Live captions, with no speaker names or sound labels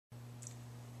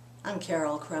I'm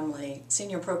Carole Crumley,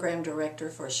 Senior Program Director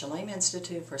for Shalem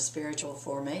Institute for Spiritual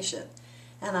Formation,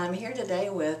 and I'm here today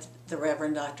with the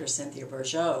Reverend Dr. Cynthia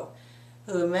Bourgeault,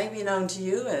 who may be known to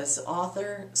you as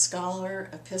author, scholar,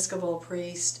 Episcopal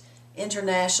priest,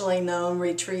 internationally known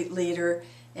retreat leader,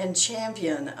 and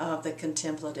champion of the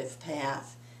contemplative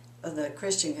path, of the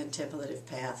Christian contemplative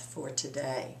path for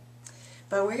today.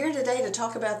 But we're here today to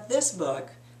talk about this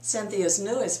book, Cynthia's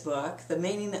newest book, The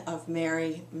Meaning of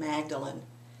Mary Magdalene.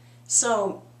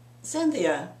 So,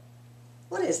 Cynthia,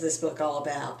 what is this book all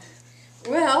about?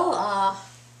 Well,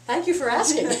 thank you for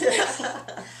asking.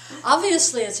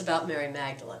 Obviously, it's about Mary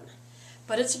Magdalene.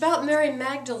 But it's about Mary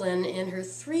Magdalene in her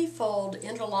threefold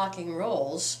interlocking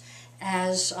roles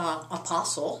as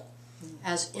apostle,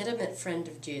 as intimate friend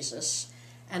of Jesus,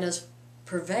 and as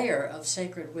purveyor of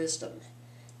sacred wisdom.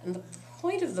 And the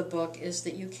point of the book is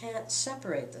that you can't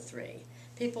separate the three.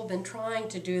 People have been trying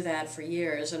to do that for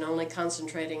years and only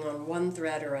concentrating on one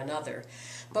thread or another.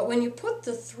 But when you put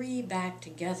the three back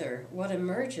together, what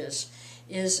emerges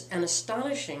is an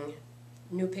astonishing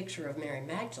new picture of Mary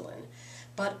Magdalene,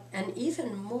 but an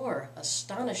even more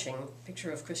astonishing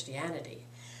picture of Christianity.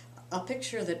 A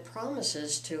picture that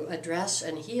promises to address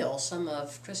and heal some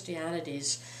of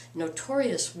Christianity's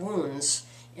notorious wounds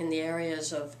in the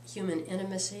areas of human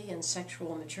intimacy and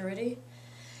sexual maturity,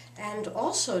 and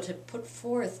also to put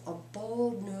forth a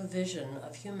bold new vision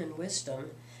of human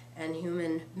wisdom and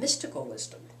human mystical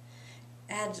wisdom.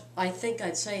 And I think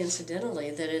I'd say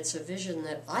incidentally that it's a vision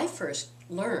that I first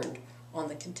learned on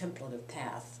the contemplative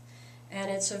path. And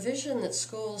it's a vision that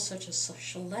schools such as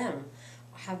Shalem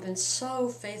have been so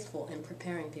faithful in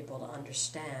preparing people to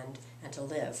understand and to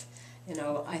live. You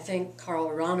know, I think Karl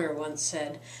Rahner once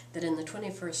said that in the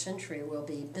 21st century we'll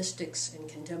be mystics and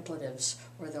contemplatives,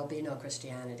 or there'll be no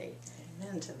Christianity.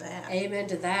 Amen to that. Amen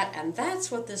to that. And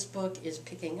that's what this book is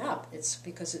picking up. It's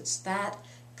because it's that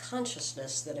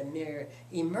consciousness that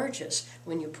emerges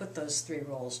when you put those three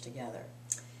roles together.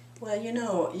 Well, you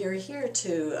know, you're here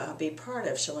to be part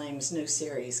of Shalem's new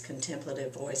series,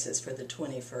 Contemplative Voices for the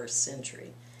 21st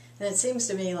Century. And it seems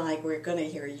to me like we're going to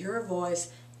hear your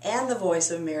voice and the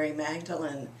voice of Mary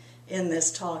Magdalene in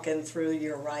this talk and through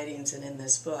your writings and in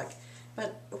this book.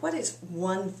 But what is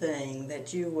one thing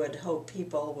that you would hope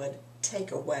people would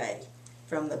take away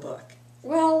from the book?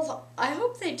 Well, I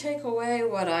hope they take away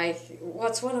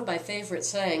what's one of my favorite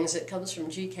sayings. It comes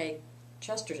from G.K.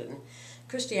 Chesterton.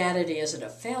 Christianity isn't a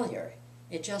failure.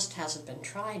 It just hasn't been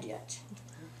tried yet.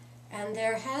 And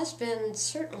there has been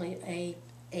certainly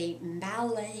a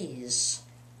malaise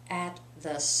at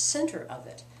the center of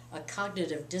it, a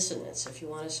cognitive dissonance, if you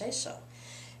want to say so.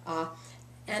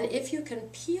 And if you can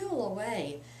peel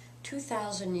away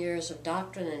 2,000 years of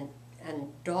doctrine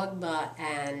and dogma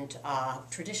and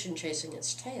tradition chasing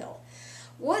its tail,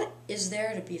 what is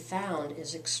there to be found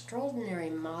is extraordinary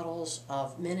models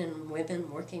of men and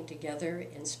women working together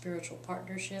in spiritual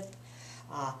partnership,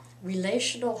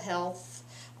 relational health,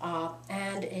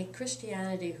 and a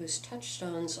Christianity whose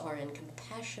touchstones are in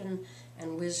compassion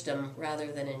and wisdom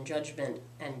rather than in judgment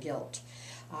and guilt.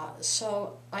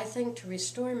 So I think to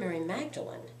restore Mary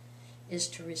Magdalene is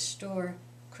to restore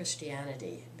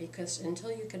Christianity, because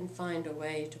until you can find a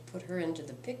way to put her into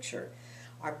the picture,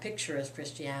 our picture of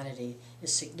Christianity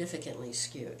is significantly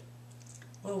skewed.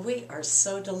 Well, we are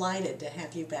so delighted to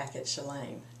have you back at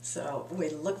Shalem. So we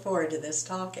look forward to this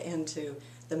talk and to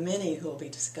the many who will be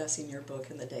discussing your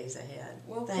book in the days ahead.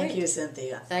 Well, Thank great. you,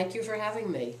 Cynthia. Thank you for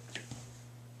having me.